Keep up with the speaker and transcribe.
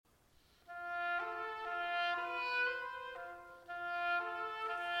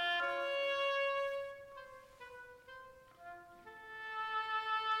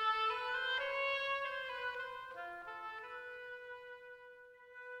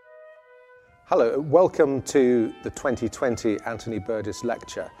Hello, welcome to the 2020 Anthony Burgess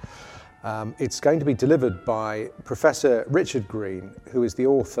Lecture. It's going to be delivered by Professor Richard Greene, who is the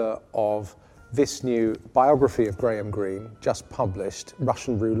author of this new biography of Graham Greene, just published,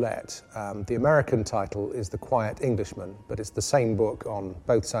 Russian Roulette. The American title is The Quiet Englishman, but it's the same book on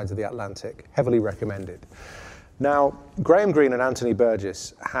both sides of the Atlantic, heavily recommended. Now, Graham Greene and Anthony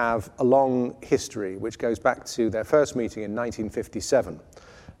Burgess have a long history, which goes back to their first meeting in 1957,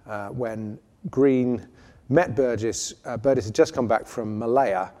 when Greene met Burgess. Burgess had just come back from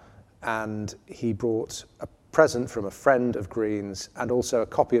Malaya, and he brought a present from a friend of Greene's and also a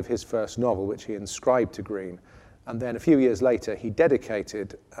copy of his first novel, which he inscribed to Greene. And then a few years later, he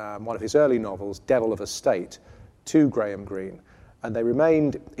dedicated one of his early novels, Devil of a State, to Graham Greene. And they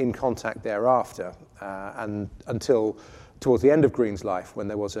remained in contact thereafter, and until towards the end of Greene's life, when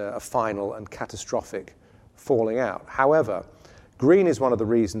there was a final and catastrophic falling out. However, Greene is one of the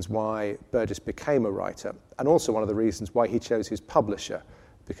reasons why Burgess became a writer, and also one of the reasons why he chose his publisher,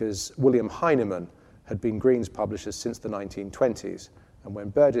 because William Heinemann had been Greene's publisher since the 1920s, and when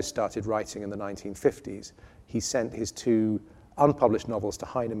Burgess started writing in the 1950s, he sent his two unpublished novels to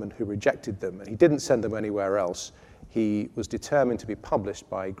Heinemann, who rejected them, and he didn't send them anywhere else. He was determined to be published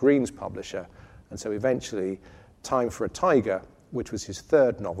by Greene's publisher, and so eventually Time for a Tiger, which was his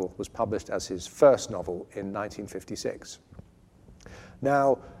third novel, was published as his first novel in 1956.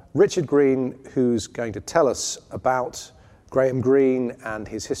 Now, Richard Greene, who's going to tell us about Graham Greene and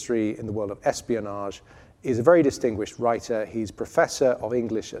his history in the world of espionage, is a very distinguished writer. He's professor of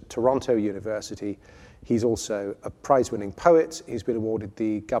English at Toronto University. He's also a prize-winning poet. He's been awarded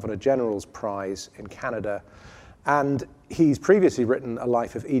the Governor General's Prize in Canada. And he's previously written a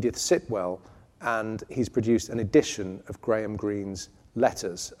life of Edith Sitwell, and he's produced an edition of Graham Greene's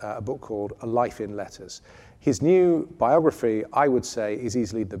letters, a book called A Life in Letters. His new biography, I would say, is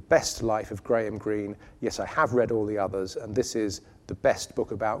easily the best life of Graham Greene. Yes, I have read all the others, and this is the best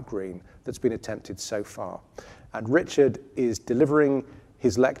book about Greene that's been attempted so far. And Richard is delivering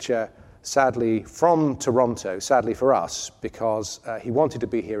his lecture, sadly, from Toronto, sadly for us, because he wanted to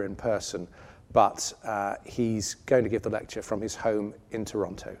be here in person, but he's going to give the lecture from his home in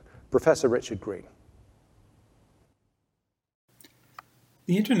Toronto. Professor Richard Greene.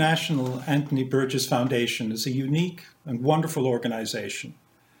 The International Anthony Burgess Foundation is a unique and wonderful organization.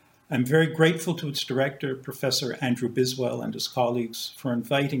 I'm very grateful to its director, Professor Andrew Biswell, and his colleagues for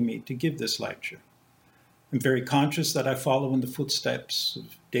inviting me to give this lecture. I'm very conscious that I follow in the footsteps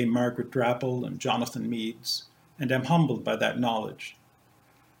of Dame Margaret Drapple and Jonathan Meades, and am humbled by that knowledge.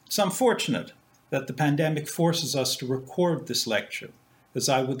 It's unfortunate that the pandemic forces us to record this lecture, as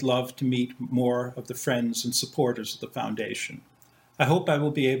I would love to meet more of the friends and supporters of the Foundation. I hope I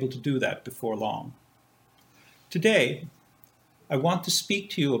will be able to do that before long. Today, I want to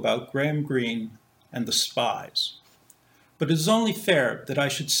speak to you about Graham Greene and the Spies. But it is only fair that I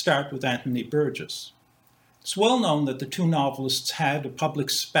should start with Anthony Burgess. It's well known that the two novelists had a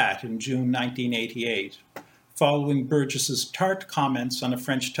public spat in June 1988, following Burgess's tart comments on a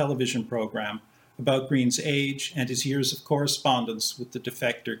French television program about Greene's age and his years of correspondence with the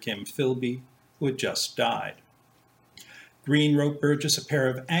defector Kim Philby, who had just died. Greene wrote Burgess a pair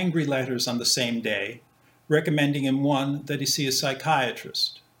of angry letters on the same day, recommending in one that he see a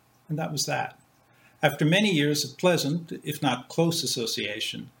psychiatrist, and that was that. After many years of pleasant, if not close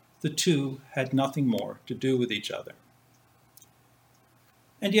association, the two had nothing more to do with each other.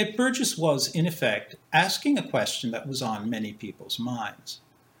 And yet Burgess was, in effect, asking a question that was on many people's minds.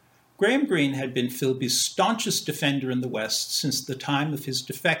 Graham Greene had been Philby's staunchest defender in the West since the time of his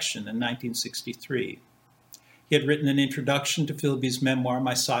defection in 1963. He had written an introduction to Philby's memoir,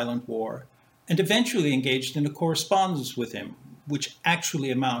 My Silent War, and eventually engaged in a correspondence with him, which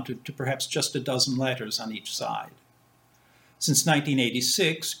actually amounted to perhaps just a dozen letters on each side. Since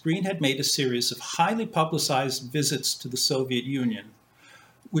 1986, Greene had made a series of highly publicized visits to the Soviet Union,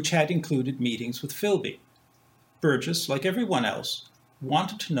 which had included meetings with Philby. Burgess, like everyone else,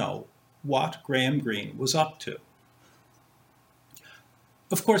 wanted to know what Graham Greene was up to.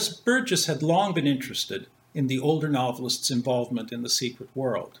 Of course, Burgess had long been interested in the older novelist's involvement in the secret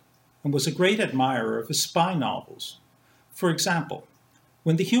world, and was a great admirer of his spy novels. For example,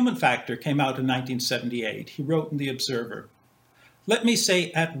 when The Human Factor came out in 1978, he wrote in The Observer, "Let me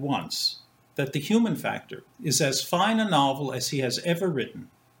say at once that The Human Factor is as fine a novel as he has ever written,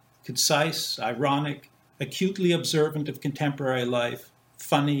 concise, ironic, acutely observant of contemporary life,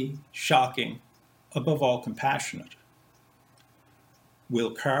 funny, shocking, above all compassionate."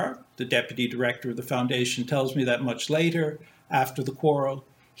 Will Carr, the deputy director of the Foundation, tells me that much later, after the quarrel,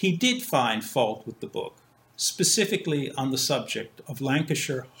 he did find fault with the book, specifically on the subject of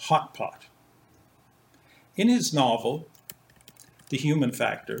Lancashire hot pot. In his novel, The Human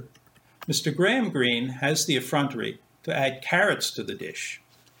Factor, Mr. Graham Greene has the effrontery to add carrots to the dish.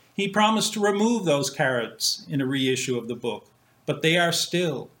 He promised to remove those carrots in a reissue of the book, but they are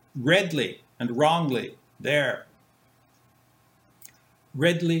still, redly and wrongly, there.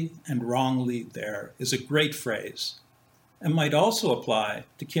 Redly and wrongly there is a great phrase, and might also apply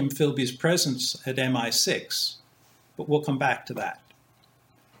to Kim Philby's presence at MI6, but we'll come back to that.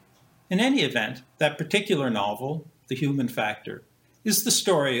 In any event, that particular novel, The Human Factor, is the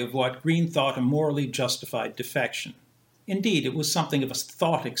story of what Greene thought a morally justified defection. Indeed, it was something of a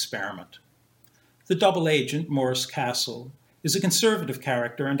thought experiment. The double agent, Morris Castle, is a conservative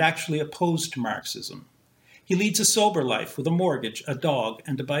character and actually opposed to Marxism. He leads a sober life with a mortgage, a dog,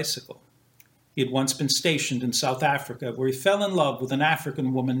 and a bicycle. He had once been stationed in South Africa, where he fell in love with an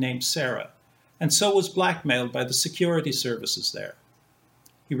African woman named Sarah, and so was blackmailed by the security services there.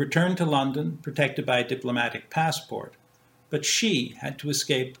 He returned to London, protected by a diplomatic passport, but she had to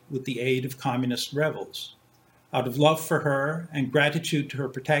escape with the aid of communist rebels. Out of love for her and gratitude to her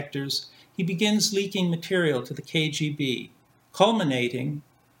protectors, he begins leaking material to the KGB, culminating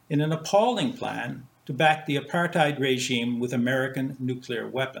in an appalling plan to back the apartheid regime with American nuclear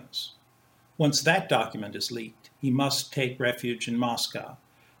weapons. Once that document is leaked, he must take refuge in Moscow,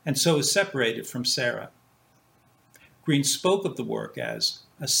 and so is separated from Sarah. Greene spoke of the work as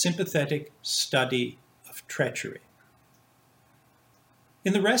a sympathetic study of treachery.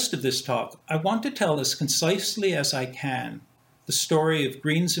 In the rest of this talk, I want to tell as concisely as I can the story of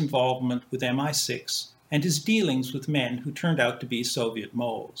Greene's involvement with MI6 and his dealings with men who turned out to be Soviet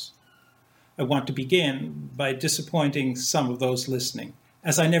moles. I want to begin by disappointing some of those listening,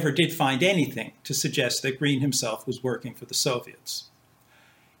 as I never did find anything to suggest that Greene himself was working for the Soviets.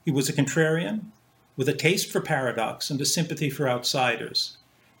 He was a contrarian, with a taste for paradox and a sympathy for outsiders,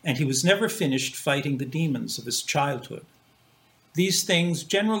 and he was never finished fighting the demons of his childhood. These things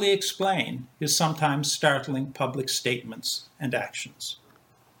generally explain his sometimes startling public statements and actions.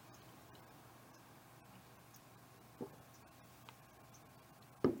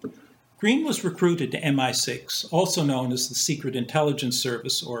 Greene was recruited to MI6, also known as the Secret Intelligence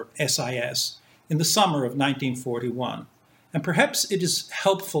Service, or SIS, in the summer of 1941. And perhaps it is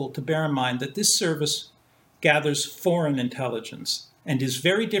helpful to bear in mind that this service gathers foreign intelligence and is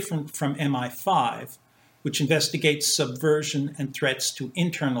very different from MI5, which investigates subversion and threats to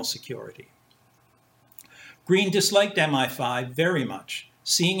internal security. Greene disliked MI5 very much,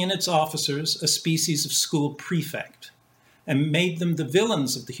 seeing in its officers a species of school prefect, and made them the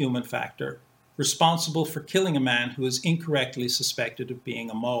villains of the human factor, responsible for killing a man who is incorrectly suspected of being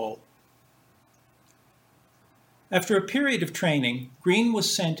a mole. After a period of training, Greene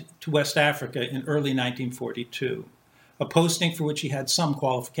was sent to West Africa in early 1942, a posting for which he had some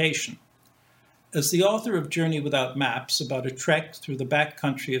qualification. As the author of Journey Without Maps, about a trek through the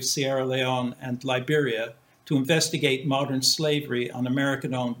backcountry of Sierra Leone and Liberia to investigate modern slavery on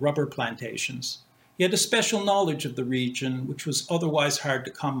American-owned rubber plantations, he had a special knowledge of the region which was otherwise hard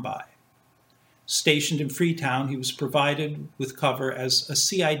to come by. Stationed in Freetown, he was provided with cover as a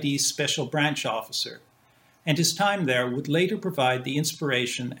CID Special Branch Officer, and his time there would later provide the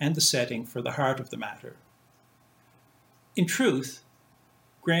inspiration and the setting for the heart of the matter. In truth,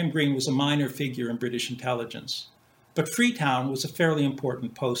 Graham Greene was a minor figure in British intelligence, but Freetown was a fairly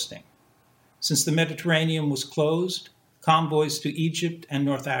important posting. Since the Mediterranean was closed, convoys to Egypt and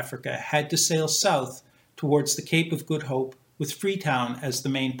North Africa had to sail south towards the Cape of Good Hope, with Freetown as the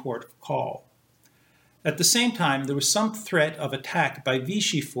main port of call. At the same time, there was some threat of attack by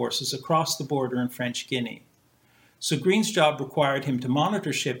Vichy forces across the border in French Guinea. So Greene's job required him to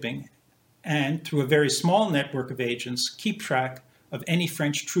monitor shipping and, through a very small network of agents, keep track of any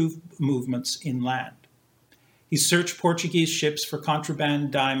French troop movements inland. He searched Portuguese ships for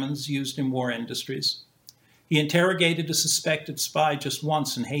contraband diamonds used in war industries. He interrogated a suspected spy just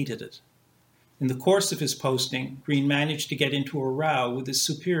once and hated it. In the course of his posting, Greene managed to get into a row with his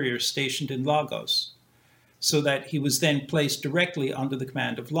superiors stationed in Lagos, so that he was then placed directly under the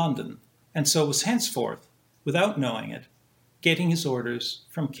command of London, and so was henceforth, without knowing it, getting his orders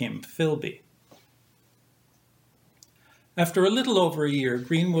from Kim Philby. After a little over a year,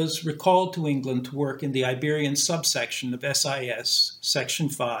 Greene was recalled to England to work in the Iberian subsection of SIS, Section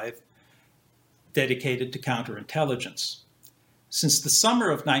 5, dedicated to counterintelligence. Since the summer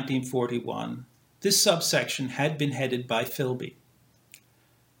of 1941, this subsection had been headed by Philby.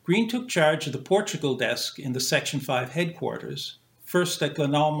 Greene took charge of the Portugal desk in the Section 5 headquarters, first at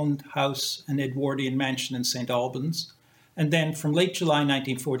Glenalmond House and Edwardian Mansion in St. Albans, and then from late July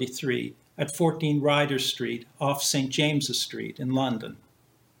 1943 at 14 Ryder Street off St. James's Street in London.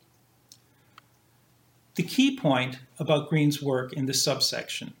 The key point about Greene's work in this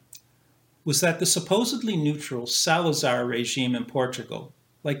subsection was that the supposedly neutral Salazar regime in Portugal,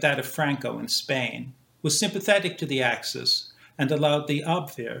 like that of Franco in Spain, was sympathetic to the Axis and allowed the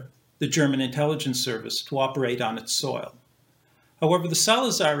Abwehr, the German intelligence service, to operate on its soil. However, the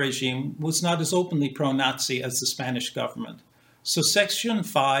Salazar regime was not as openly pro-Nazi as the Spanish government, so Section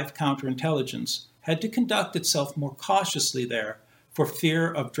 5 counterintelligence had to conduct itself more cautiously there for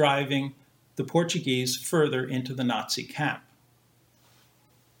fear of driving the Portuguese further into the Nazi camp.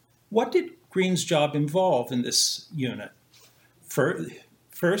 What did Greene's job involve in this unit?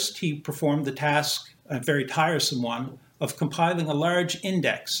 First, he performed the task, a very tiresome one, of compiling a large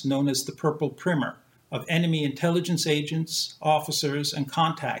index known as the Purple Primer of enemy intelligence agents, officers, and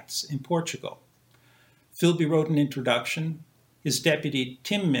contacts in Portugal. Philby wrote an introduction. His deputy,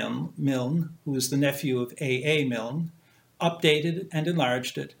 Tim Milne, who was the nephew of A.A. Milne, updated and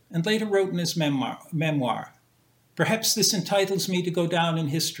enlarged it, and later wrote in his memoir, "Perhaps this entitles me to go down in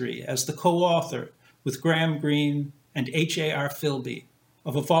history as the co-author, with Graham Greene and H.A.R. Philby,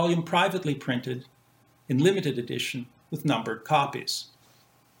 of a volume privately printed in limited edition with numbered copies."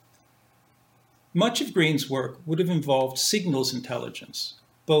 Much of Greene's work would have involved signals intelligence,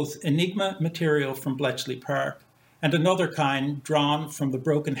 both Enigma material from Bletchley Park and another kind drawn from the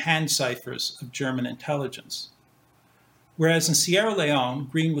broken hand ciphers of German intelligence. Whereas in Sierra Leone,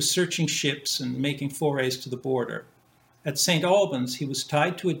 Greene was searching ships and making forays to the border, at St. Albans he was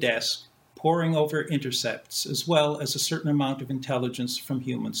tied to a desk, poring over intercepts, as well as a certain amount of intelligence from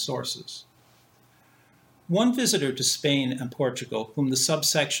human sources. One visitor to Spain and Portugal, whom the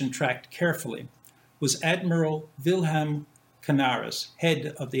subsection tracked carefully, was Admiral Wilhelm Canaris,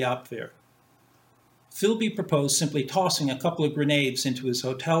 head of the Abwehr. Philby proposed simply tossing a couple of grenades into his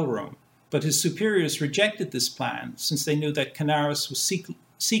hotel room, but his superiors rejected this plan since they knew that Canaris was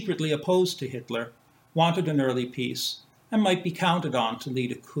secretly opposed to Hitler, wanted an early peace, and might be counted on to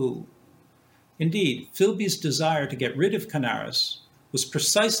lead a coup. Indeed, Philby's desire to get rid of Canaris was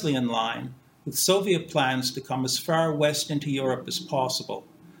precisely in line with Soviet plans to come as far west into Europe as possible,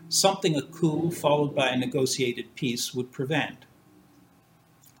 something a coup followed by a negotiated peace would prevent.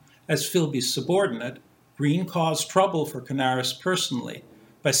 As Philby's subordinate, Greene caused trouble for Canaris personally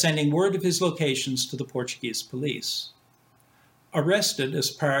by sending word of his locations to the Portuguese police. Arrested as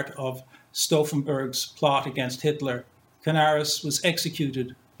part of Stauffenberg's plot against Hitler, Canaris was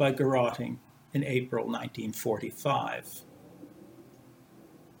executed by garroting in April 1945.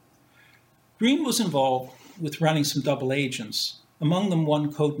 Greene was involved with running some double agents, among them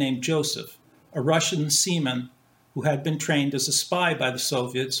one codenamed Joseph, a Russian seaman who had been trained as a spy by the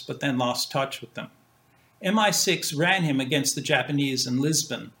Soviets but then lost touch with them. MI6 ran him against the Japanese in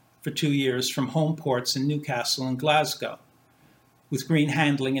Lisbon for 2 years from home ports in Newcastle and Glasgow, with Greene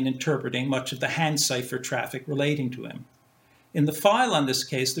handling and interpreting much of the hand cipher traffic relating to him. In the file on this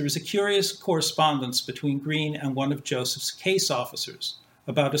case, there is a curious correspondence between Greene and one of Joseph's case officers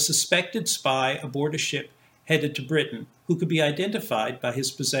about a suspected spy aboard a ship headed to Britain who could be identified by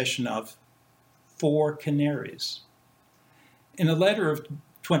his possession of 4 canaries. In a letter of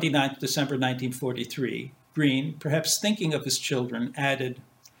 29 December 1943, Greene, perhaps thinking of his children, added,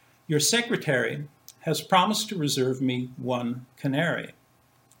 "Your secretary has promised to reserve me 1 canary."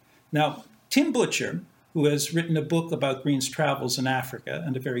 Now, Tim Butcher, who has written a book about Greene's travels in Africa,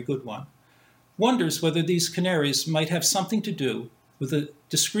 and a very good one, wonders whether these canaries might have something to do with a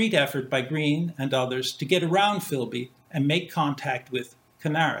discreet effort by Greene and others to get around Philby and make contact with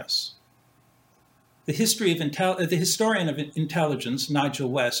Canaris. The historian of intelligence, Nigel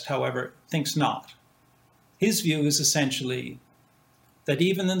West, however, thinks not. His view is essentially that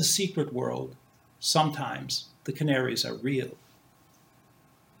even in the secret world, sometimes the canaries are real.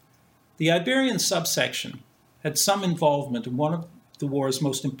 The Iberian subsection had some involvement in one of the war's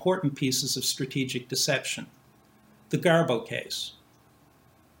most important pieces of strategic deception, the Garbo case.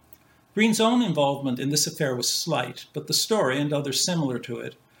 Greene's own involvement in this affair was slight, but the story, and others similar to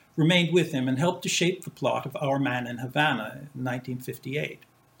it, remained with him and helped to shape the plot of Our Man in Havana in 1958.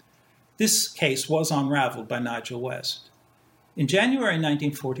 This case was unraveled by Nigel West. In January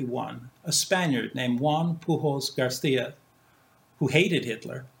 1941, a Spaniard named Juan Pujols Garcia, who hated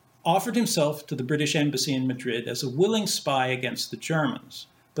Hitler, offered himself to the British embassy in Madrid as a willing spy against the Germans,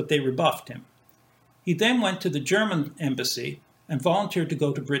 but they rebuffed him. He then went to the German embassy and volunteered to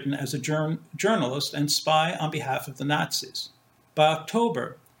go to Britain as a journalist and spy on behalf of the Nazis. By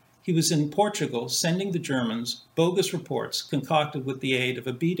October, he was in Portugal sending the Germans bogus reports concocted with the aid of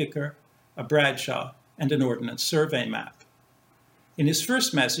a Baedeker, a Bradshaw, and an Ordnance Survey map. In his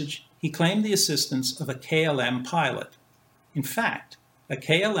first message, he claimed the assistance of a KLM pilot. In fact, a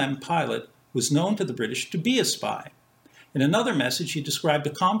KLM pilot was known to the British to be a spy. In another message, he described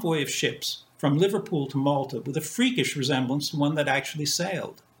a convoy of ships from Liverpool to Malta with a freakish resemblance to one that actually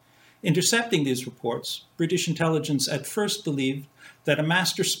sailed. Intercepting these reports, British intelligence at first believed that a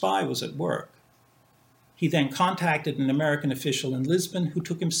master spy was at work. He then contacted an American official in Lisbon who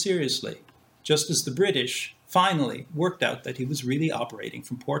took him seriously, just as the British finally worked out that he was really operating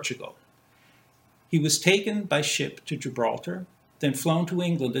from Portugal. He was taken by ship to Gibraltar, then flown to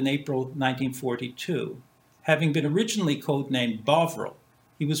England in April 1942. Having been originally codenamed Bovril,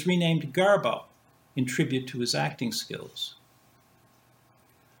 he was renamed Garbo in tribute to his acting skills.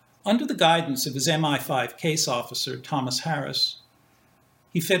 Under the guidance of his MI5 case officer, Thomas Harris,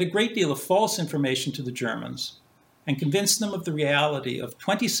 he fed a great deal of false information to the Germans and convinced them of the reality of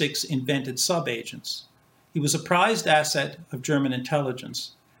 26 invented sub-agents. He was a prized asset of German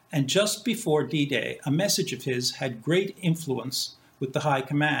intelligence, and just before D-Day, a message of his had great influence with the High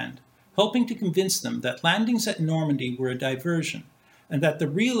Command, helping to convince them that landings at Normandy were a diversion and that the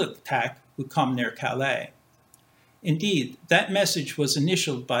real attack would come near Calais. Indeed, that message was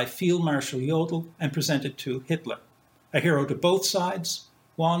initialed by Field Marshal Jodl and presented to Hitler. A hero to both sides,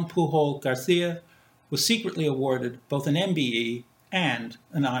 Juan Pujol Garcia was secretly awarded both an MBE and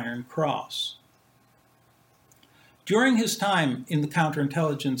an Iron Cross. During his time in the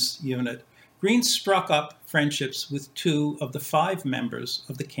counterintelligence unit, Greene struck up friendships with 2 of the 5 members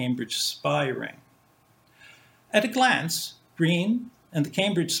of the Cambridge spy ring. At a glance, Greene and the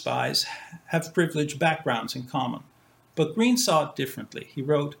Cambridge spies have privileged backgrounds in common, but Greene saw it differently. He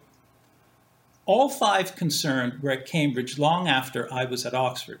wrote, "All 5 concerned were at Cambridge long after I was at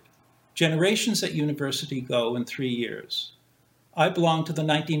Oxford. Generations at university go in 3 years. I belong to the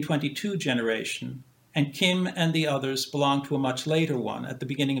 1922 generation, and Kim and the others belong to a much later one at the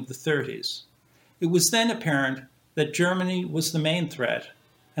beginning of the 30s. It was then apparent that Germany was the main threat,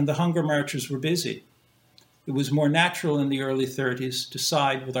 and the hunger marchers were busy. It was more natural in the early 30s to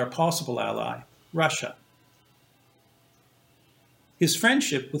side with our possible ally, Russia." His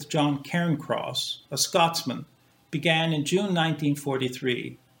friendship with John Cairncross, a Scotsman, began in June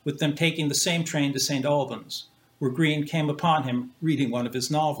 1943, with them taking the same train to St. Albans, where Greene came upon him reading one of his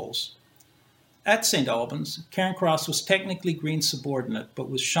novels. At St. Albans, Cairncross was technically Greene's subordinate, but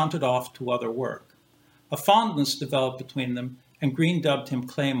was shunted off to other work. A fondness developed between them, and Greene dubbed him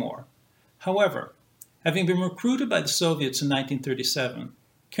Claymore. However, having been recruited by the Soviets in 1937,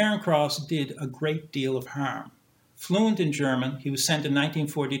 Cairncross did a great deal of harm. Fluent in German, he was sent in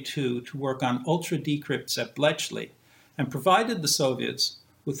 1942 to work on ultra-decrypts at Bletchley and provided the Soviets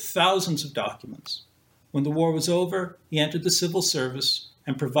with thousands of documents. When the war was over, he entered the civil service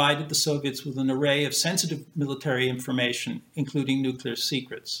and provided the Soviets with an array of sensitive military information, including nuclear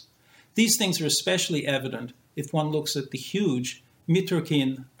secrets. These things are especially evident if one looks at the huge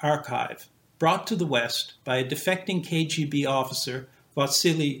Mitrokhin archive, brought to the West by a defecting KGB officer,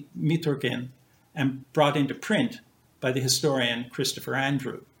 Vasily Mitrokhin, and brought into print by the historian Christopher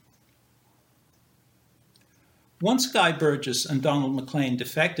Andrew. Once Guy Burgess and Donald Maclean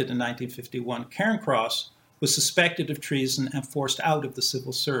defected in 1951, Cairncross was suspected of treason and forced out of the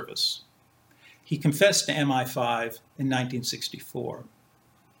civil service. He confessed to MI5 in 1964.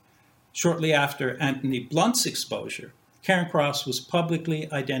 Shortly after Anthony Blunt's exposure, Cairncross was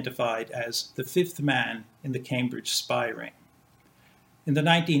publicly identified as the 5th man in the Cambridge spy ring. In the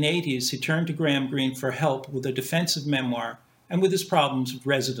 1980s, he turned to Graham Greene for help with a defensive memoir and with his problems of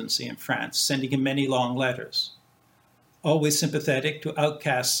residency in France, sending him many long letters. Always sympathetic to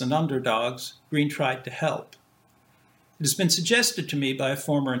outcasts and underdogs, Greene tried to help. It has been suggested to me by a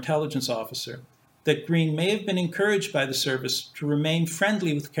former intelligence officer that Greene may have been encouraged by the service to remain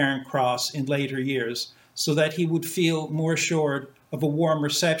friendly with Cairncross in later years so that he would feel more assured of a warm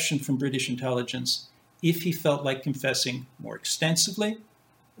reception from British intelligence if he felt like confessing more extensively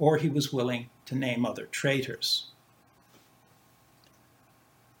or he was willing to name other traitors.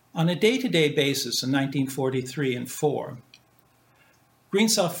 On a day-to-day basis in 1943 and 4, Greene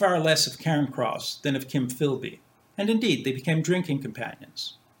saw far less of Cairncross than of Kim Philby, and indeed they became drinking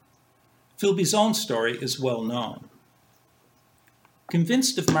companions. Philby's own story is well known.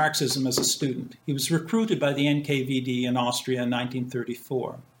 Convinced of Marxism as a student, he was recruited by the NKVD in Austria in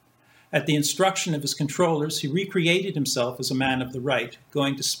 1934. At the instruction of his controllers, he recreated himself as a man of the right,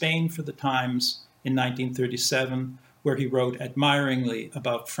 going to Spain for the Times in 1937, where he wrote admiringly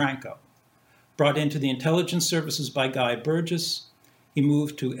about Franco. Brought into the intelligence services by Guy Burgess, he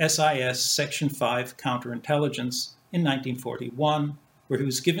moved to SIS Section 5 Counterintelligence in 1941, where he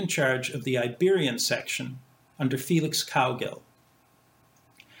was given charge of the Iberian section under Felix Cowgill.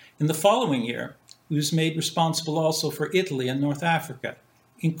 In the following year, he was made responsible also for Italy and North Africa,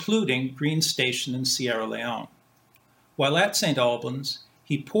 including Greene's station in Sierra Leone. While at St. Albans,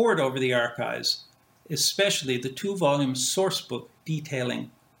 he pored over the archives, especially the 2-volume sourcebook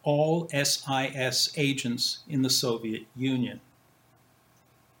detailing all SIS agents in the Soviet Union.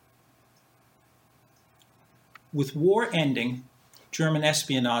 With war ending, German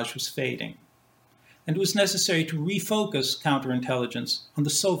espionage was fading, and it was necessary to refocus counterintelligence on the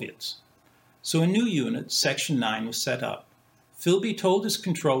Soviets. So a new unit, Section 9, was set up. Philby told his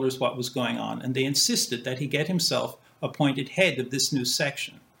controllers what was going on, and they insisted that he get himself appointed head of this new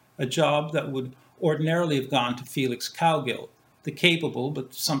section, a job that would ordinarily have gone to Felix Cowgill, the capable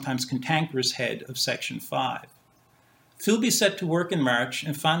but sometimes cantankerous head of Section 5. Philby set to work in March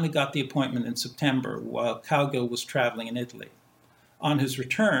and finally got the appointment in September while Cowgill was traveling in Italy. On his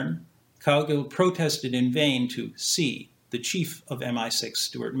return, Cowgill protested in vain to C, the chief of MI6,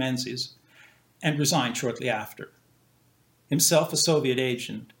 Stuart Menzies, and resigned shortly after. Himself a Soviet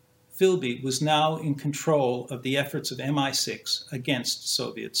agent, Philby was now in control of the efforts of MI6 against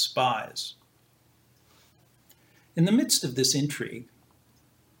Soviet spies. In the midst of this intrigue,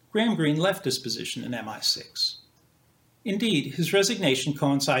 Graham Greene left his position in MI6. Indeed, his resignation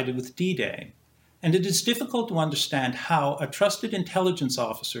coincided with D-Day, and it is difficult to understand how a trusted intelligence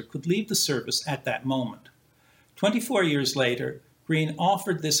officer could leave the service at that moment. 24 years later, Greene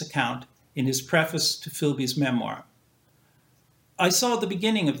offered this account in his preface to Philby's memoir. I saw the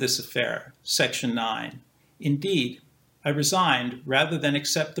beginning of this affair, Section 9. Indeed, I resigned rather than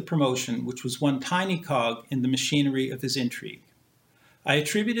accept the promotion, which was one tiny cog in the machinery of his intrigue. I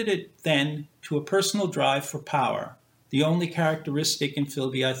attributed it then to a personal drive for power, the only characteristic in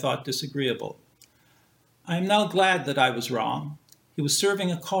Philby I thought disagreeable. I am now glad that I was wrong. He was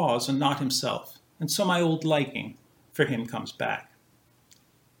serving a cause and not himself, and so my old liking for him comes back.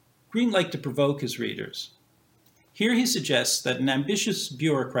 Greene liked to provoke his readers. Here he suggests that an ambitious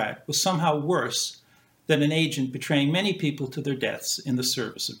bureaucrat was somehow worse than an agent betraying many people to their deaths in the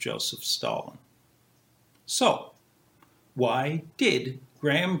service of Joseph Stalin. So, why did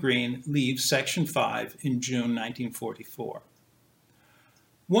Graham Greene leave Section 5 in June 1944?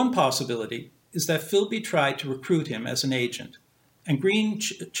 One possibility is that Philby tried to recruit him as an agent, and Greene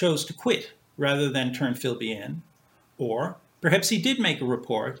chose to quit rather than turn Philby in. Or perhaps he did make a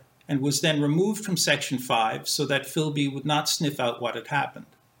report and was then removed from Section 5 so that Philby would not sniff out what had happened.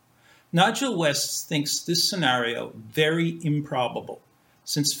 Nigel West thinks this scenario very improbable,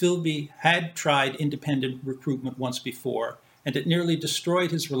 since Philby had tried independent recruitment once before, and it nearly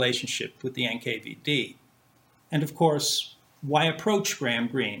destroyed his relationship with the NKVD. And of course, why approach Graham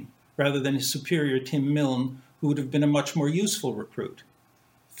Greene rather than his superior Tim Milne, who would have been a much more useful recruit?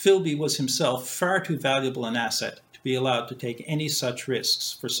 Philby was himself far too valuable an asset to be allowed to take any such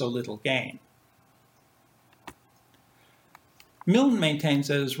risks for so little gain. Milne maintains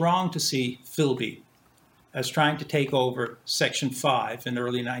that it is wrong to see Philby as trying to take over Section 5 in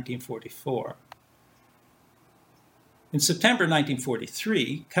early 1944. In September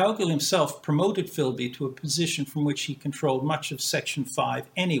 1943, Cowgill himself promoted Philby to a position from which he controlled much of Section 5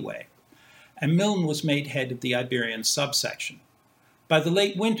 anyway, and Milne was made head of the Iberian subsection. By the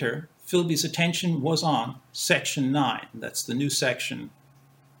late winter, Philby's attention was on Section 9, that's the new section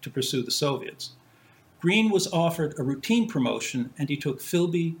to pursue the Soviets. Greene was offered a routine promotion, and he took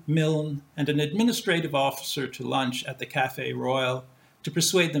Philby, Milne, and an administrative officer to lunch at the Café Royal to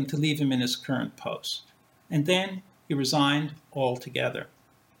persuade them to leave him in his current post. And then he resigned altogether.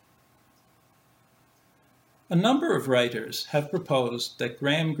 A number of writers have proposed that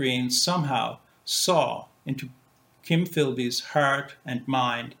Graham Greene somehow saw into Kim Philby's heart and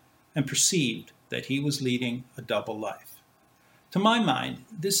mind and perceived that he was leading a double life. To my mind,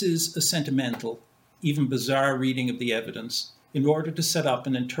 this is a sentimental, even bizarre reading of the evidence in order to set up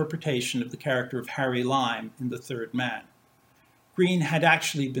an interpretation of the character of Harry Lime in The Third Man. Greene had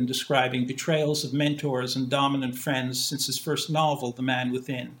actually been describing betrayals of mentors and dominant friends since his first novel, The Man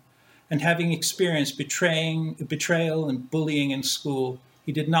Within, and having experienced betrayal and bullying in school,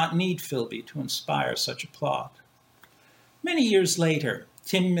 he did not need Philby to inspire such a plot. Many years later,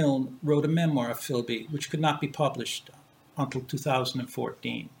 Tim Milne wrote a memoir of Philby, which could not be published until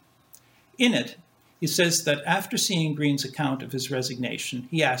 2014. In it, he says that after seeing Greene's account of his resignation,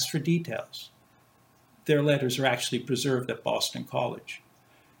 he asked for details. Their letters are actually preserved at Boston College.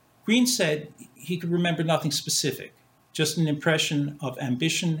 Greene said he could remember nothing specific, just an impression of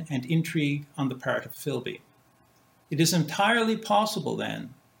ambition and intrigue on the part of Philby. It is entirely possible,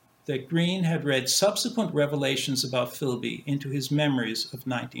 then, that Greene had read subsequent revelations about Philby into his memories of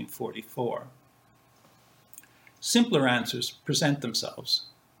 1944. Simpler answers present themselves.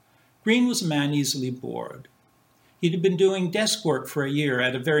 Greene was a man easily bored. He'd been doing desk work for a year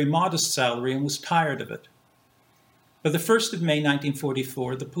at a very modest salary and was tired of it. By the 1st of May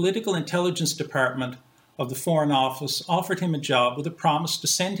 1944, the Political Intelligence Department of the Foreign Office offered him a job with a promise to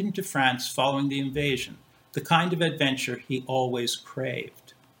send him to France following the invasion, the kind of adventure he always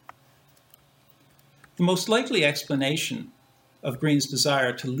craved. The most likely explanation of Greene's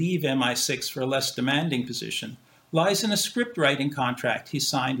desire to leave MI6 for a less demanding position lies in a script writing contract he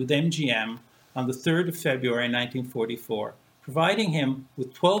signed with MGM on the 3rd of February 1944, providing him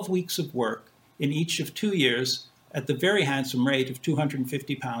with 12 weeks of work in each of 2 years at the very handsome rate of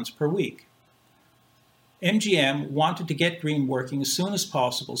 £250 per week. MGM wanted to get Greene working as soon as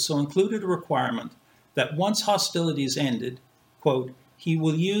possible, so included a requirement that once hostilities ended, quote, he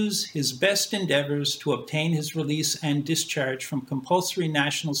will use his best endeavors to obtain his release and discharge from compulsory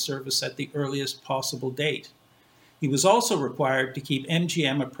national service at the earliest possible date. He was also required to keep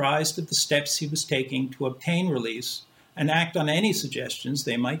MGM apprised of the steps he was taking to obtain release and act on any suggestions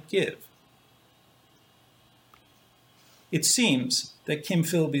they might give. It seems that Kim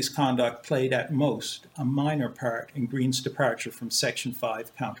Philby's conduct played at most a minor part in Greene's departure from Section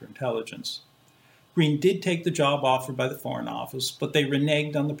 5 counterintelligence. Greene did take the job offered by the Foreign Office, but they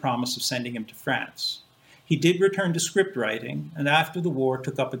reneged on the promise of sending him to France. He did return to script writing, and after the war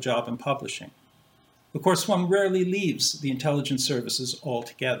took up a job in publishing. Of course, one rarely leaves the intelligence services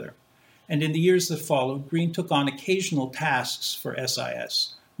altogether, and in the years that followed, Greene took on occasional tasks for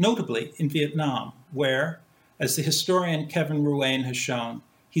SIS, notably in Vietnam, where, as the historian Kevin Ruane has shown,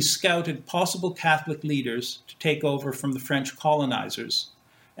 he scouted possible Catholic leaders to take over from the French colonizers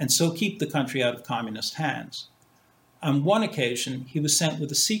and so keep the country out of communist hands. On one occasion, he was sent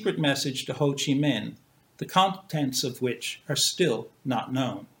with a secret message to Ho Chi Minh, the contents of which are still not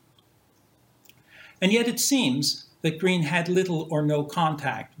known. And yet it seems that Greene had little or no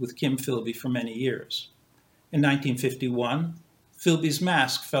contact with Kim Philby for many years. In 1951, Philby's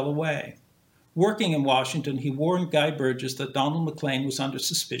mask fell away. Working in Washington, he warned Guy Burgess that Donald Maclean was under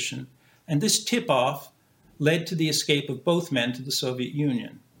suspicion, and this tip-off led to the escape of both men to the Soviet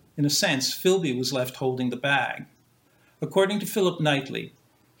Union. In a sense, Philby was left holding the bag. According to Philip Knightley,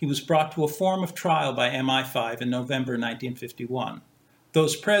 he was brought to a form of trial by MI5 in November 1951.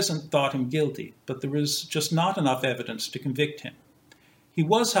 Those present thought him guilty, but there was just not enough evidence to convict him. He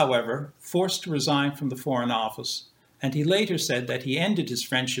was, however, forced to resign from the Foreign Office, and he later said that he ended his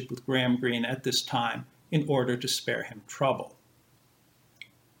friendship with Graham Greene at this time in order to spare him trouble.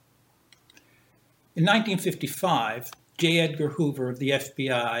 In 1955, J. Edgar Hoover of the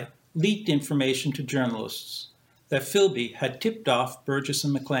FBI leaked information to journalists that Philby had tipped off Burgess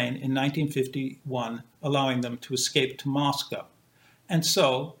and Maclean in 1951, allowing them to escape to Moscow. And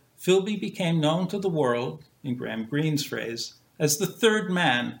so, Philby became known to the world, in Graham Greene's phrase, as the third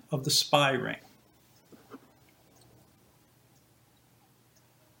man of the spy ring.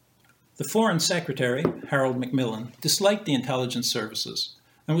 The Foreign Secretary, Harold Macmillan, disliked the intelligence services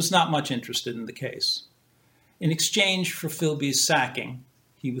and was not much interested in the case. In exchange for Philby's sacking,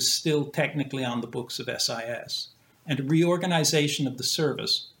 he was still technically on the books of SIS, and a reorganization of the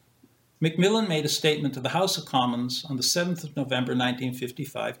service, Macmillan made a statement to the House of Commons on the 7th of November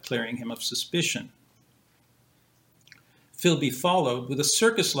 1955, clearing him of suspicion. Philby followed with a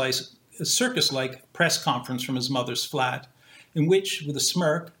circus-like press conference from his mother's flat, in which, with a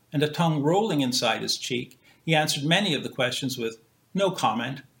smirk and a tongue rolling inside his cheek, he answered many of the questions with no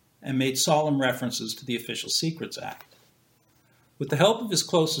comment and made solemn references to the Official Secrets Act. With the help of his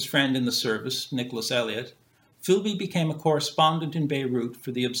closest friend in the service, Nicholas Elliott, Philby became a correspondent in Beirut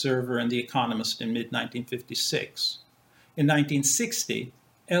for The Observer and The Economist in mid-1956. In 1960,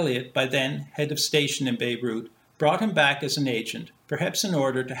 Elliott, by then head of station in Beirut, brought him back as an agent, perhaps in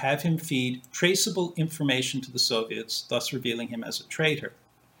order to have him feed traceable information to the Soviets, thus revealing him as a traitor.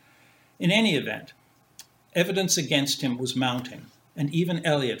 In any event, evidence against him was mounting, and even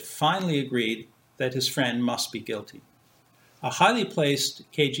Elliott finally agreed that his friend must be guilty. A highly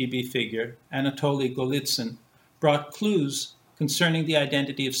placed KGB figure, Anatoly Golitsyn, brought clues concerning the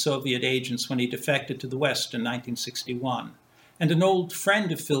identity of Soviet agents when he defected to the West in 1961, and an old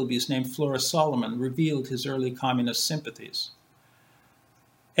friend of Philby's named Flora Solomon revealed his early communist sympathies.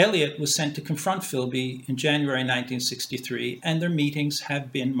 Elliott was sent to confront Philby in January 1963, and their meetings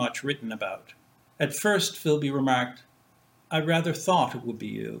have been much written about. At first, Philby remarked, "I rather thought it would be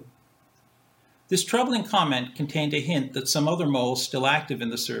you." This troubling comment contained a hint that some other moles still active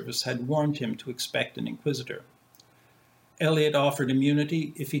in the service had warned him to expect an inquisitor. Elliott offered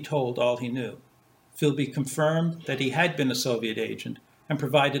immunity if he told all he knew. Philby confirmed that he had been a Soviet agent and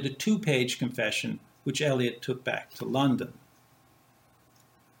provided a 2-page confession, which Elliott took back to London.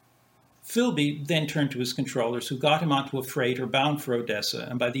 Philby then turned to his controllers, who got him onto a freighter bound for Odessa,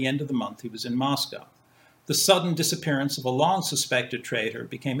 and by the end of the month he was in Moscow. The sudden disappearance of a long-suspected traitor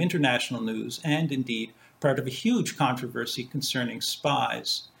became international news and, indeed, part of a huge controversy concerning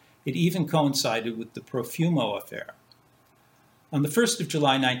spies. It even coincided with the Profumo affair. On the 1st of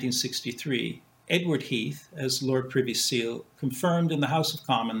July 1963, Edward Heath, as Lord Privy Seal, confirmed in the House of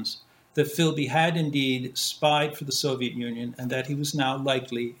Commons that Philby had indeed spied for the Soviet Union and that he was now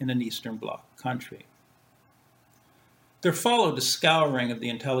likely in an Eastern Bloc country. There followed a scouring of the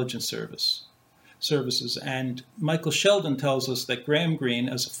intelligence services, and Michael Sheldon tells us that Graham Greene,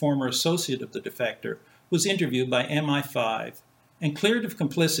 as a former associate of the defector, was interviewed by MI5 and cleared of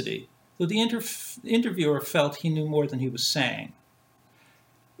complicity, though the interviewer felt he knew more than he was saying.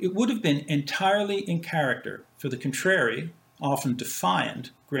 It would have been entirely in character for the contrary, often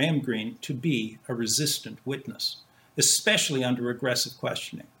defiant, Graham Greene to be a resistant witness, especially under aggressive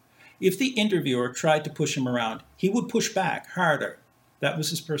questioning. If the interviewer tried to push him around, he would push back harder. That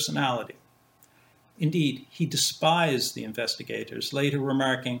was his personality. Indeed, he despised the investigators, later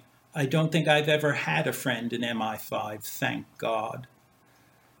remarking, "I don't think I've ever had a friend in MI5, thank God."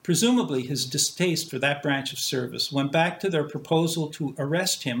 Presumably, his distaste for that branch of service went back to their proposal to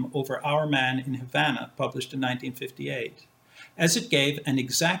arrest him over Our Man in Havana, published in 1958, as it gave an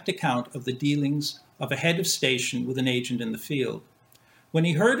exact account of the dealings of a head of station with an agent in the field. When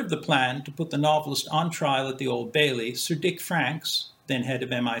he heard of the plan to put the novelist on trial at the Old Bailey, Sir Dick Franks, then head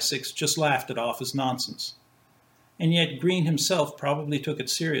of MI6, just laughed it off as nonsense. And yet Greene himself probably took it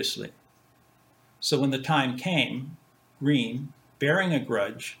seriously. So when the time came, Greene, bearing a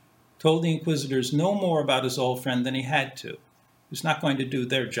grudge, told the inquisitors no more about his old friend than he had to. He was not going to do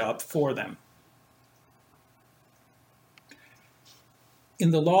their job for them. In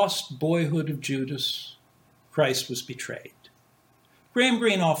The Lost Boyhood of Judas, Christ was betrayed. Graham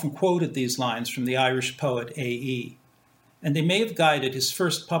Greene often quoted these lines from the Irish poet A.E., and they may have guided his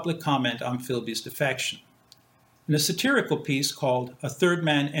first public comment on Philby's defection. In a satirical piece called A Third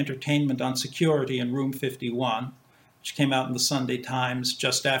Man Entertainment on Security in Room 51, which came out in the Sunday Times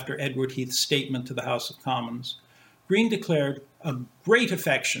just after Edward Heath's statement to the House of Commons, Greene declared a great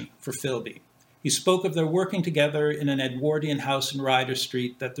affection for Philby. He spoke of their working together in an Edwardian house in Ryder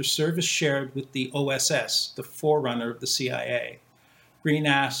Street that their service shared with the OSS, the forerunner of the CIA. Greene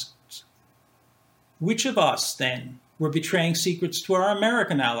asked, "Which of us, then, were betraying secrets to our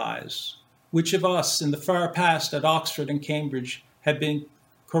American allies? Which of us in the far past at Oxford and Cambridge had been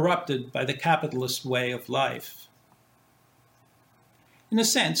corrupted by the capitalist way of life?" In a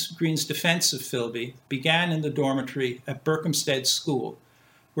sense, Greene's defense of Philby began in the dormitory at Berkhamsted School,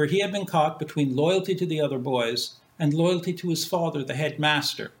 where he had been caught between loyalty to the other boys and loyalty to his father, the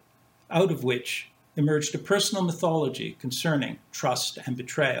headmaster, out of which emerged a personal mythology concerning trust and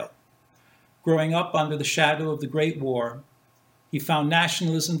betrayal. Growing up under the shadow of the Great War, he found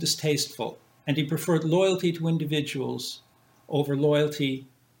nationalism distasteful, and he preferred loyalty to individuals over loyalty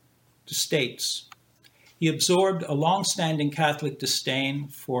to states. He absorbed a long-standing Catholic disdain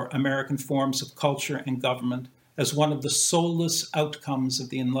for American forms of culture and government as one of the soulless outcomes of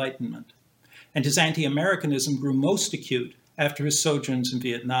the Enlightenment, and his anti-Americanism grew most acute after his sojourns in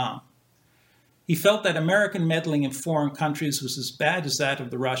Vietnam. He felt that American meddling in foreign countries was as bad as that of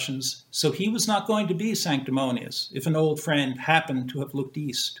the Russians, so he was not going to be sanctimonious if an old friend happened to have looked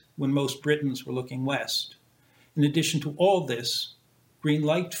east when most Britons were looking west. In addition to all this, Greene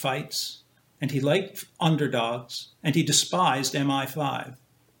liked fights, and he liked underdogs, and he despised MI5.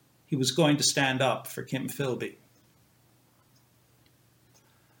 He was going to stand up for Kim Philby.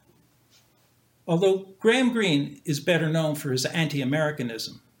 Although Graham Greene is better known for his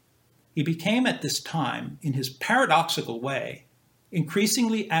anti-Americanism, he became at this time, in his paradoxical way,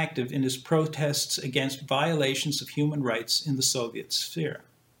 increasingly active in his protests against violations of human rights in the Soviet sphere.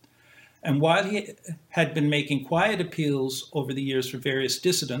 And while he had been making quiet appeals over the years for various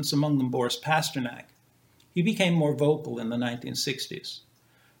dissidents, among them Boris Pasternak, he became more vocal in the 1960s.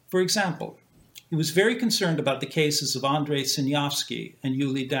 For example, he was very concerned about the cases of Andrei Sinyavsky and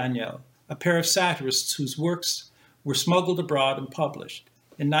Yuli Daniel, a pair of satirists whose works were smuggled abroad and published.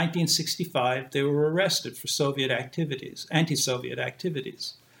 In 1965, they were arrested for anti-Soviet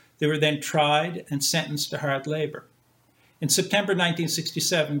activities. They were then tried and sentenced to hard labor. In September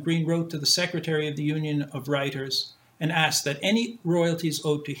 1967, Greene wrote to the Secretary of the Union of Writers and asked that any royalties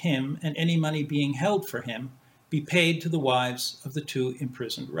owed to him and any money being held for him be paid to the wives of the two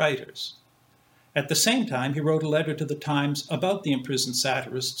imprisoned writers. At the same time, he wrote a letter to the Times about the imprisoned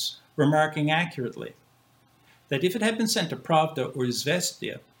satirists, remarking accurately that if it had been sent to Pravda or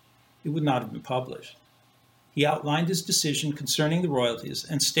Izvestia, it would not have been published. He outlined his decision concerning the royalties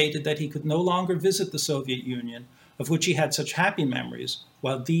and stated that he could no longer visit the Soviet Union, of which he had such happy memories,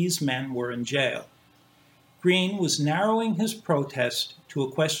 while these men were in jail. Greene was narrowing his protest to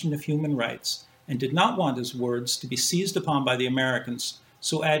a question of human rights and did not want his words to be seized upon by the Americans,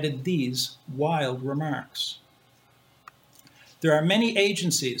 so added these wild remarks. There are many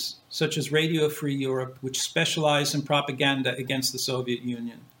agencies, such as Radio Free Europe, which specialize in propaganda against the Soviet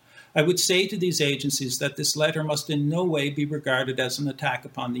Union. I would say to these agencies that this letter must in no way be regarded as an attack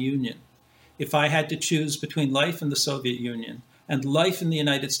upon the Union. If I had to choose between life in the Soviet Union and life in the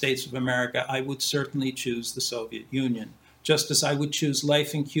United States of America, I would certainly choose the Soviet Union, just as I would choose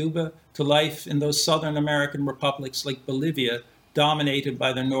life in Cuba to life in those Southern American republics like Bolivia, dominated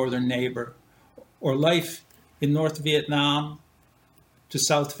by their northern neighbor, or life in North Vietnam to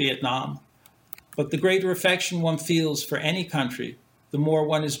South Vietnam. But the greater affection one feels for any country, the more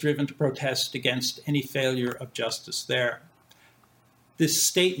one is driven to protest against any failure of justice there. This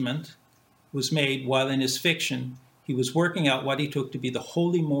statement was made while in his fiction he was working out what he took to be the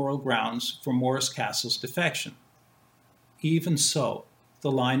wholly moral grounds for Morris Castle's defection. Even so,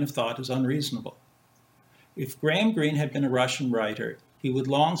 the line of thought is unreasonable. If Graham Greene had been a Russian writer, he would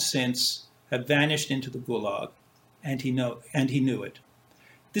long since have vanished into the Gulag, and he knew it.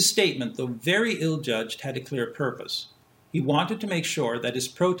 This statement, though very ill-judged, had a clear purpose. He wanted to make sure that his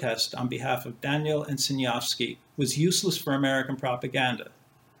protest on behalf of Daniel and Sinyavsky was useless for American propaganda.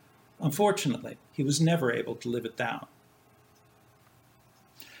 Unfortunately, he was never able to live it down.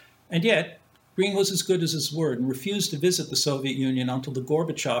 And yet, Greene was as good as his word and refused to visit the Soviet Union until the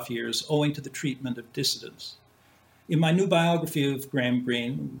Gorbachev years, owing to the treatment of dissidents. In my new biography of Graham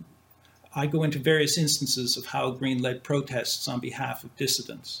Greene, I go into various instances of how Greene led protests on behalf of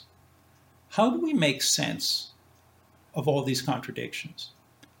dissidents. How do we make sense of all these contradictions?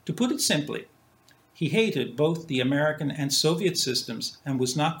 To put it simply, he hated both the American and Soviet systems and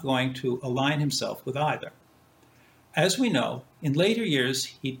was not going to align himself with either. As we know, in later years,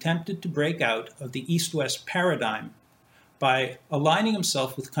 he attempted to break out of the East-West paradigm by aligning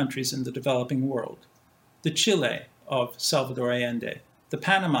himself with countries in the developing world. The Chile of Salvador Allende, the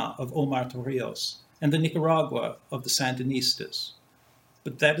Panama of Omar Torrijos, and the Nicaragua of the Sandinistas.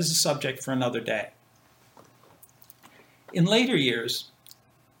 But that is a subject for another day. In later years,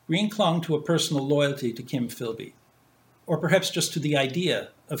 Greene clung to a personal loyalty to Kim Philby, or perhaps just to the idea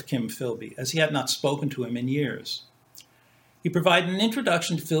of Kim Philby, as he had not spoken to him in years. He provided an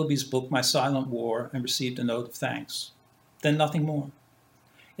introduction to Philby's book, My Silent War, and received a note of thanks. Then nothing more.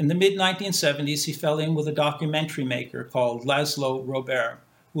 In the mid-1970s, he fell in with a documentary maker called Laszlo Robert,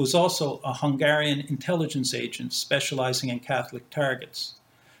 who was also a Hungarian intelligence agent specializing in Catholic targets.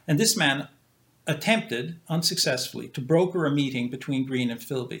 And this man attempted, unsuccessfully, to broker a meeting between Greene and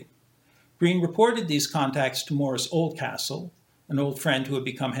Philby. Greene reported these contacts to Morris Oldcastle, an old friend who had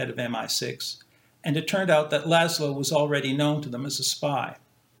become head of MI6, and it turned out that Laszlo was already known to them as a spy.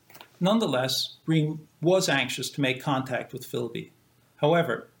 Nonetheless, Greene was anxious to make contact with Philby.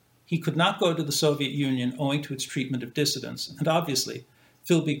 However, he could not go to the Soviet Union owing to its treatment of dissidents, and obviously,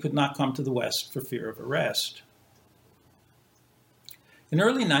 Philby could not come to the West for fear of arrest. In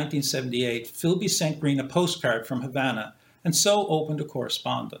early 1978, Philby sent Greene a postcard from Havana and so opened a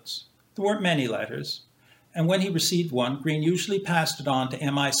correspondence. There weren't many letters, and when he received one, Greene usually passed it on to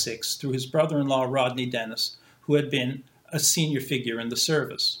MI6 through his brother-in-law Rodney Dennis, who had been a senior figure in the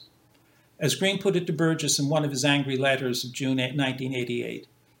service. As Greene put it to Burgess in one of his angry letters of June 1988,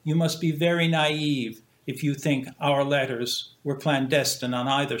 "You must be very naive if you think our letters were clandestine on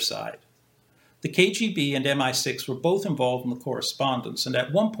either side." The KGB and MI6 were both involved in the correspondence, and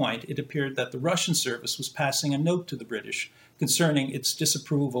at one point it appeared that the Russian service was passing a note to the British concerning its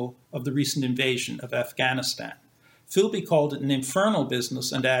disapproval of the recent invasion of Afghanistan. Philby called it an infernal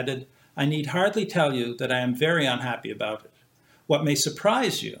business and added, "I need hardly tell you that I am very unhappy about it. What may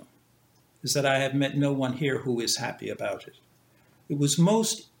surprise you is that I have met no one here who is happy about it." It was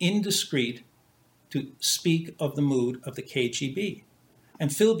most indiscreet to speak of the mood of the KGB, and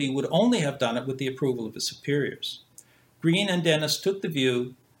Philby would only have done it with the approval of his superiors. Greene and Dennis took the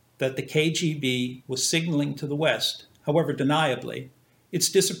view that the KGB was signaling to the West, however deniably, its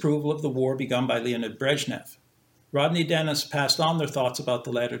disapproval of the war begun by Leonid Brezhnev. Rodney Dennis passed on their thoughts about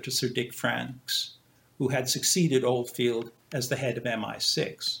the letter to Sir Dick Franks, who had succeeded Oldfield as the head of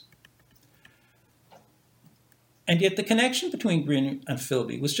MI6. And yet the connection between Greene and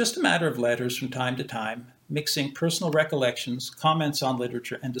Philby was just a matter of letters from time to time, mixing personal recollections, comments on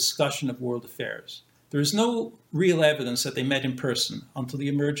literature, and discussion of world affairs. There is no real evidence that they met in person until the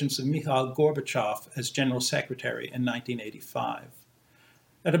emergence of Mikhail Gorbachev as General Secretary in 1985.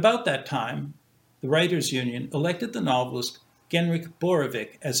 At about that time, the Writers' Union elected the novelist Genrikh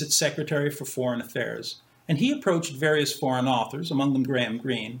Borovic as its Secretary for Foreign Affairs, and he approached various foreign authors, among them Graham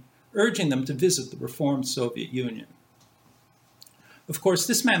Greene, urging them to visit the reformed Soviet Union. Of course,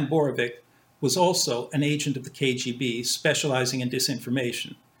 this man Borovic was also an agent of the KGB specializing in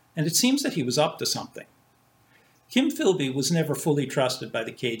disinformation, and it seems that he was up to something. Kim Philby was never fully trusted by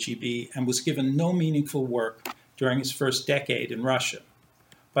the KGB and was given no meaningful work during his first decade in Russia.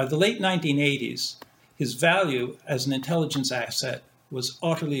 By the late 1980s, his value as an intelligence asset was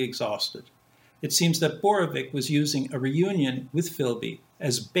utterly exhausted. It seems that Borovic was using a reunion with Philby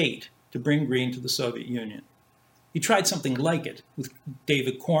as bait to bring Greene to the Soviet Union. He tried something like it with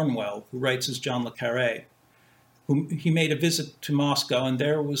David Cornwell, who writes as John le Carré, whom he made a visit to Moscow and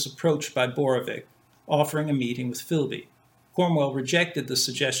there was approached by Borovic, offering a meeting with Philby. Cornwell rejected the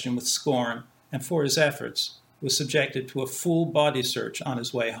suggestion with scorn and for his efforts was subjected to a full body search on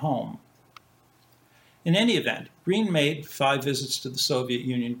his way home. In any event, Greene made 5 visits to the Soviet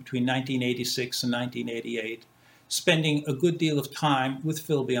Union between 1986 and 1988, spending a good deal of time with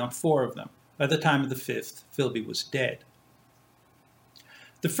Philby on 4 of them. By the time of the 5th, Philby was dead.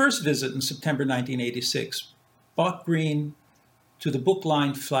 The first visit in September 1986 brought Greene to the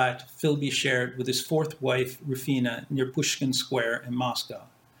book-lined flat Philby shared with his 4th wife, Rufina, near Pushkin Square in Moscow.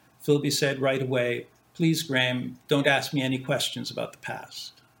 Philby said right away, "Please, Graham, don't ask me any questions about the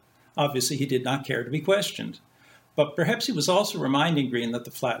past." Obviously, he did not care to be questioned, but perhaps he was also reminding Greene that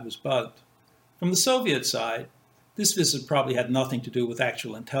the flat was bugged. From the Soviet side, this visit probably had nothing to do with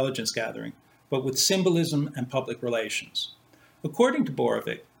actual intelligence gathering, but with symbolism and public relations. According to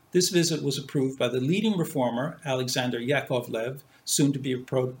Borovic, this visit was approved by the leading reformer, Alexander Yakovlev, soon to be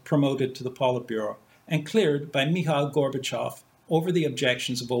promoted to the Politburo, and cleared by Mikhail Gorbachev over the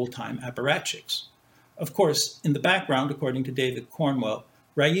objections of old-time apparatchiks. Of course, in the background, according to David Cornwell,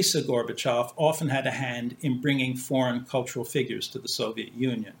 Raisa Gorbachev often had a hand in bringing foreign cultural figures to the Soviet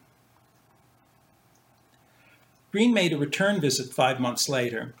Union. Greene made a return visit 5 months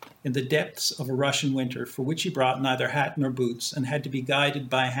later, in the depths of a Russian winter for which he brought neither hat nor boots and had to be guided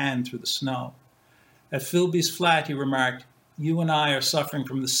by hand through the snow. At Philby's flat, he remarked, "You and I are suffering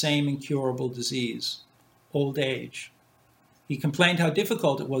from the same incurable disease, old age." He complained how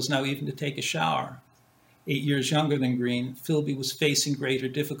difficult it was now even to take a shower. 8 years younger than Greene, Philby was facing greater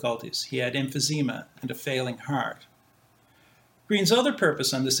difficulties. He had emphysema and a failing heart. Greene's other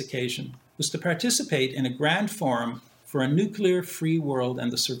purpose on this occasion was to participate in a grand forum for a nuclear-free world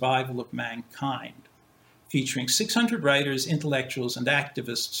and the survival of mankind, featuring 600 writers, intellectuals, and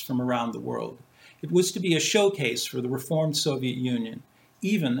activists from around the world. It was to be a showcase for the reformed Soviet Union,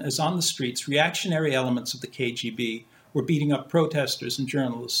 even as on the streets, reactionary elements of the KGB were beating up protesters and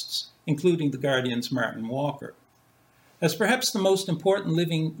journalists, including The Guardian's Martin Walker. As perhaps the most important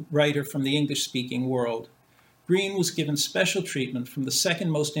living writer from the English-speaking world, Greene was given special treatment from the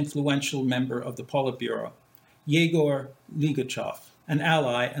second most influential member of the Politburo, Yegor Ligachev, an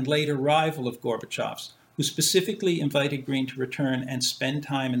ally and later rival of Gorbachev's, who specifically invited Greene to return and spend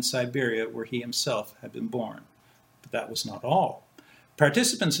time in Siberia where he himself had been born. But that was not all.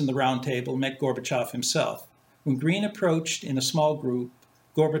 Participants in the round table met Gorbachev himself. When Greene approached in a small group,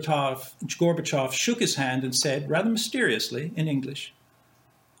 Gorbachev shook his hand and said, rather mysteriously, in English,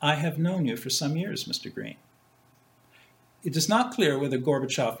 "I have known you for some years, Mr. Greene." It is not clear whether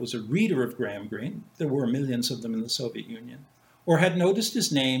Gorbachev was a reader of Graham Greene, there were millions of them in the Soviet Union, or had noticed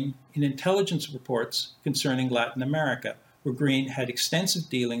his name in intelligence reports concerning Latin America, where Greene had extensive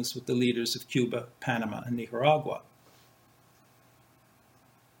dealings with the leaders of Cuba, Panama, and Nicaragua.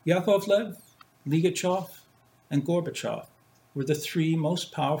 Yakovlev, Ligachev, and Gorbachev were the 3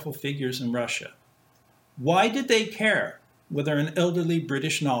 most powerful figures in Russia. Why did they care whether an elderly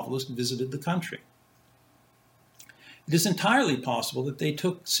British novelist visited the country? It is entirely possible that they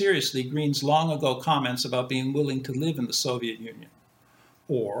took seriously Greene's long-ago comments about being willing to live in the Soviet Union.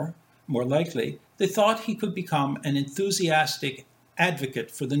 Or, more likely, they thought he could become an enthusiastic advocate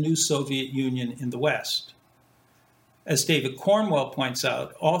for the new Soviet Union in the West. As David Cornwell points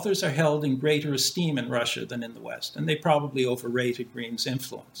out, authors are held in greater esteem in Russia than in the West, and they probably overrated Greene's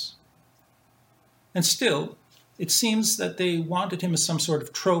influence. And still, it seems that they wanted him as some sort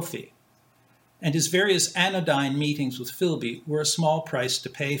of trophy, and his various anodyne meetings with Philby were a small price to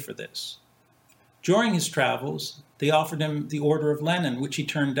pay for this. During his travels, they offered him the Order of Lenin, which he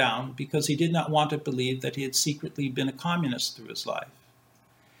turned down because he did not want to believe that he had secretly been a communist through his life.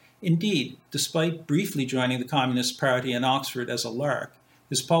 Indeed, despite briefly joining the Communist Party in Oxford as a lark,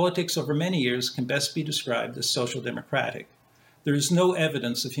 his politics over many years can best be described as social democratic. There is no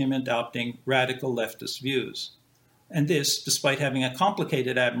evidence of him adopting radical leftist views. and this despite having a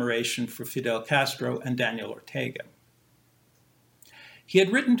complicated admiration for Fidel Castro and Daniel Ortega. He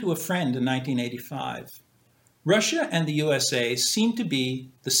had written to a friend in 1985, "Russia and the USA seem to be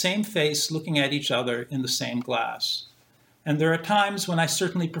the same face looking at each other in the same glass. And there are times when I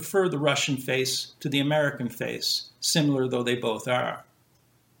certainly prefer the Russian face to the American face, similar though they both are."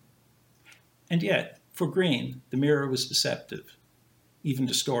 And yet, for Greene, the mirror was deceptive, even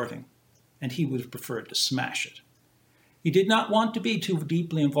distorting, and he would have preferred to smash it. He did not want to be too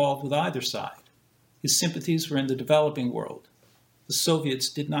deeply involved with either side. His sympathies were in the developing world. The Soviets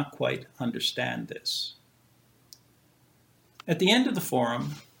did not quite understand this. At the end of the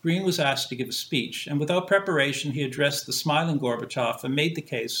forum, Greene was asked to give a speech, and without preparation, he addressed the smiling Gorbachev and made the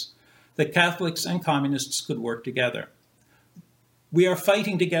case that Catholics and communists could work together. "We are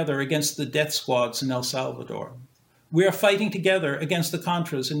fighting together against the death squads in El Salvador. We are fighting together against the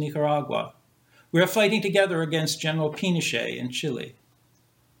Contras in Nicaragua. We are fighting together against General Pinochet in Chile."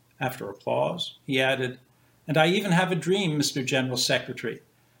 After applause, he added, "And I even have a dream, Mr. General Secretary,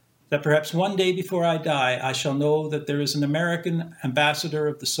 that perhaps one day before I die, I shall know that there is an American ambassador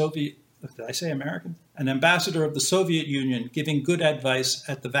of the Soviet, did I say American? An ambassador of the Soviet Union giving good advice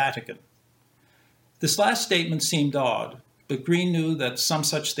at the Vatican." This last statement seemed odd, but Greene knew that some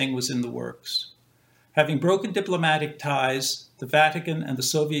such thing was in the works. Having broken diplomatic ties, the Vatican and the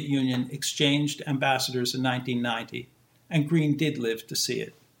Soviet Union exchanged ambassadors in 1990, and Greene did live to see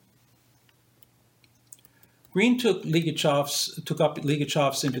it. Greene took up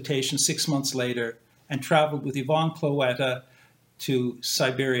Ligachev's invitation 6 months later and traveled with Ivan Cloetta to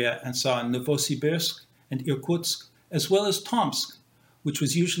Siberia and saw Novosibirsk and Irkutsk, as well as Tomsk, which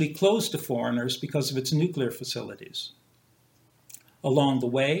was usually closed to foreigners because of its nuclear facilities. Along the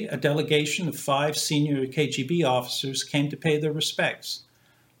way, a delegation of 5 senior KGB officers came to pay their respects.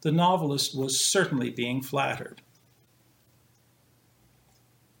 The novelist was certainly being flattered.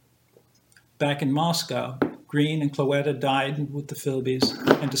 Back in Moscow, Greene and Cloetta dined with the Philbys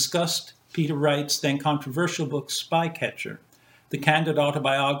and discussed Peter Wright's then controversial book Spycatcher, the candid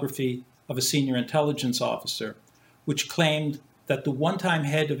autobiography of a senior intelligence officer, which claimed that the one-time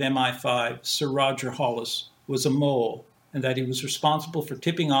head of MI5, Sir Roger Hollis, was a mole and that he was responsible for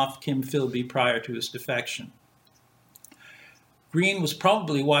tipping off Kim Philby prior to his defection. Greene was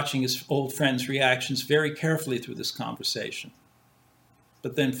probably watching his old friend's reactions very carefully through this conversation.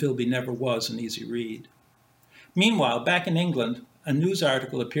 But then Philby never was an easy read. Meanwhile, back in England, a news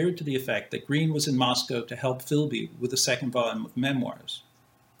article appeared to the effect that Greene was in Moscow to help Philby with a second volume of memoirs.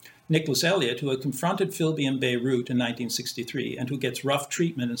 Nicholas Elliott, who had confronted Philby in Beirut in 1963 and who gets rough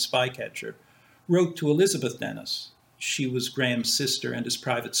treatment in Spycatcher, wrote to Elizabeth Dennis. She was Graham's sister and his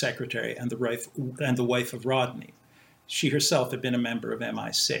private secretary and the wife of Rodney. She herself had been a member of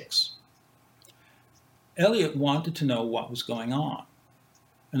MI6. Elliott wanted to know what was going on.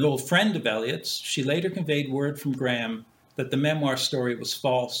 An old friend of Elliott's, she later conveyed word from Graham that the memoir story was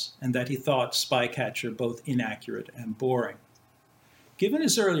false and that he thought Spycatcher both inaccurate and boring. Given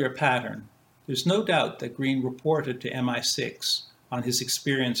his earlier pattern, there's no doubt that Greene reported to MI6 on his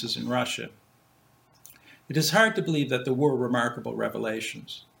experiences in Russia. It is hard to believe that there were remarkable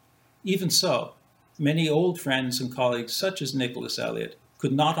revelations. Even so, many old friends and colleagues such as Nicholas Elliott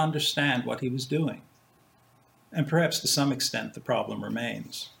could not understand what he was doing. And perhaps to some extent the problem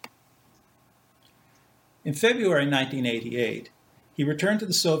remains. In February 1988, he returned to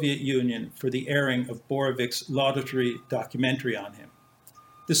the Soviet Union for the airing of Borovik's laudatory documentary on him.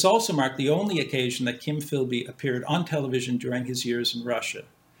 This also marked the only occasion that Kim Philby appeared on television during his years in Russia,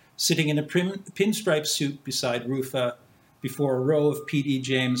 sitting in a pinstripe suit beside Rufa before a row of P.D.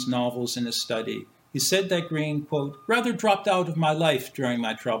 James novels in his study. He said that Greene, quote, "rather dropped out of my life during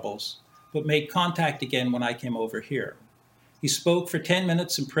my troubles, but made contact again when I came over here." He spoke for 10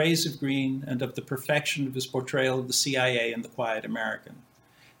 minutes in praise of Greene and of the perfection of his portrayal of the CIA and the quiet American.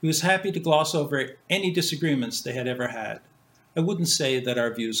 He was happy to gloss over any disagreements they had ever had. I wouldn't say that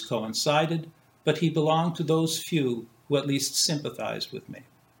our views coincided, but he belonged to those few who at least sympathized with me.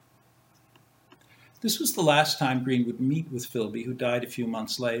 This was the last time Greene would meet with Philby, who died a few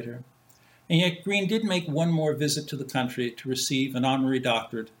months later. And yet Greene did make one more visit to the country to receive an honorary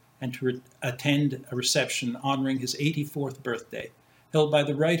doctorate and to attend a reception honoring his 84th birthday, held by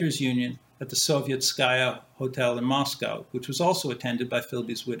the Writers' Union at the Sovietskaya Hotel in Moscow, which was also attended by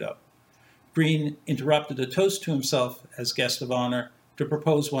Philby's widow. Greene interrupted a toast to himself as guest of honor to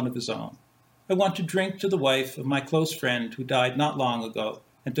propose one of his own. "I want to drink to the wife of my close friend who died not long ago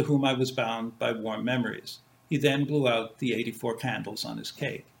and to whom I was bound by warm memories." He then blew out the 84 candles on his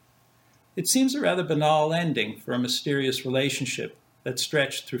cake. It seems a rather banal ending for a mysterious relationship that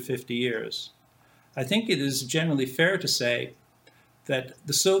stretched through 50 years. I think it is generally fair to say that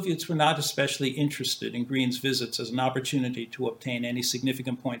the Soviets were not especially interested in Greene's visits as an opportunity to obtain any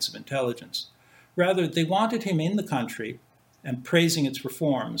significant points of intelligence. Rather, they wanted him in the country and praising its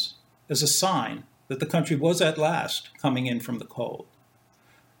reforms as a sign that the country was at last coming in from the cold.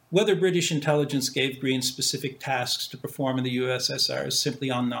 Whether British intelligence gave Greene specific tasks to perform in the USSR is simply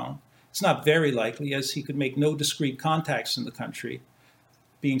unknown. It's not very likely, as he could make no discreet contacts in the country,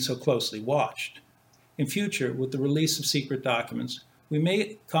 being so closely watched. In future, with the release of secret documents, we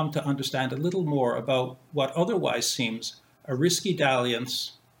may come to understand a little more about what otherwise seems a risky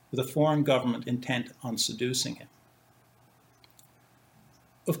dalliance with a foreign government intent on seducing him.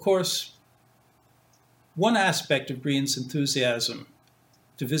 Of course, one aspect of Greene's enthusiasm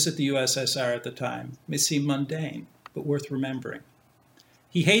to visit the USSR at the time may seem mundane, but worth remembering.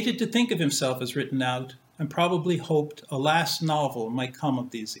 He hated to think of himself as written out and probably hoped a last novel might come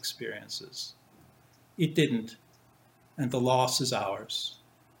of these experiences. It didn't, and the loss is ours.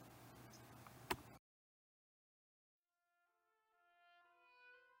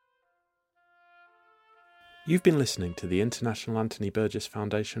 You've been listening to the International Anthony Burgess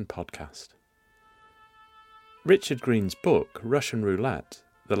Foundation podcast. Richard Greene's book, Russian Roulette,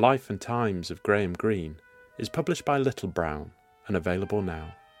 The Life and Times of Graham Greene, is published by Little Brown and available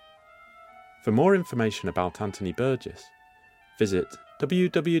now. For more information about Anthony Burgess, visit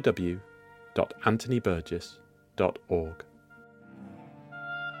www.anthonyburgess.org.